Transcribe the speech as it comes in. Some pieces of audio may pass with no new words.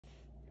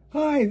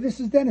Hi, this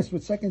is Dennis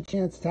with Second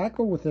Chance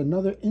Tackle with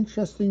another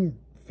interesting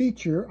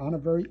feature on a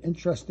very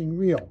interesting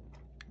reel.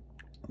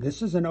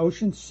 This is an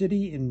Ocean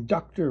City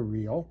inductor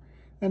reel,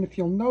 and if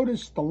you'll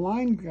notice, the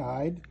line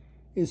guide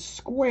is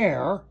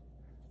square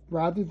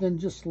rather than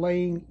just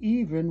laying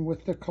even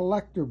with the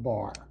collector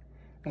bar.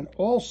 And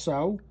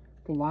also,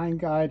 the line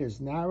guide is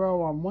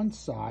narrow on one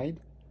side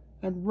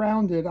and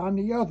rounded on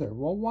the other.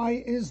 Well,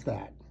 why is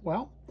that?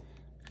 Well,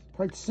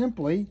 quite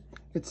simply,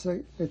 it's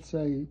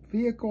a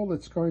vehicle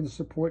that's going to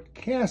support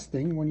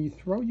casting. When you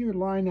throw your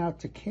line out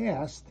to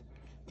cast,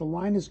 the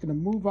line is going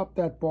to move up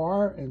that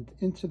bar and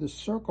into the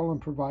circle and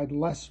provide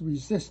less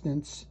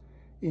resistance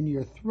in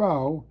your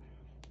throw.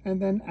 And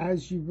then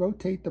as you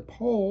rotate the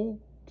pole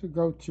to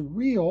go to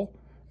reel,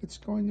 it's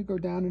going to go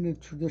down into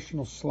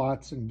traditional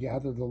slots and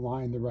gather the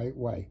line the right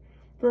way.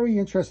 Very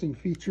interesting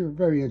feature,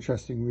 very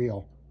interesting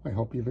reel. I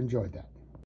hope you've enjoyed that.